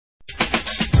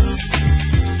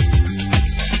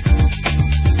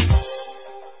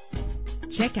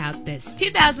Check out this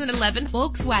 2011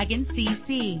 Volkswagen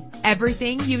CC.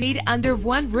 Everything you need under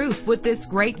one roof with this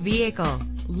great vehicle.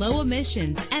 Low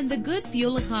emissions and the good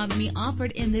fuel economy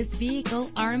offered in this vehicle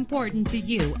are important to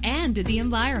you and to the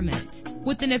environment.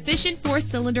 With an efficient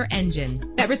 4-cylinder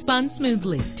engine that responds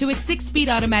smoothly to its 6-speed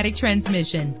automatic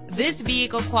transmission, this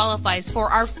vehicle qualifies for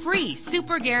our free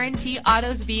Super Guarantee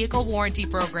Autos Vehicle Warranty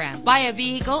Program. Buy a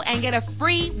vehicle and get a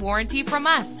free warranty from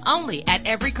us only at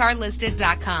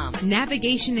everycarlisted.com.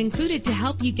 Navigation included to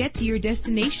help you get to your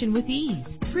destination with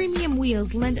ease. Premium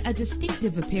wheels lend a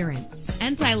distinctive appearance.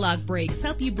 Anti-lock brakes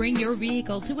help you bring your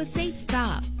vehicle to a safe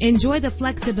stop. Enjoy the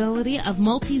flexibility of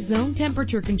multi-zone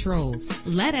temperature controls.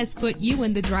 Let us put you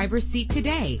in the driver's seat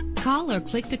today. Call or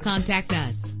click to contact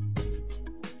us.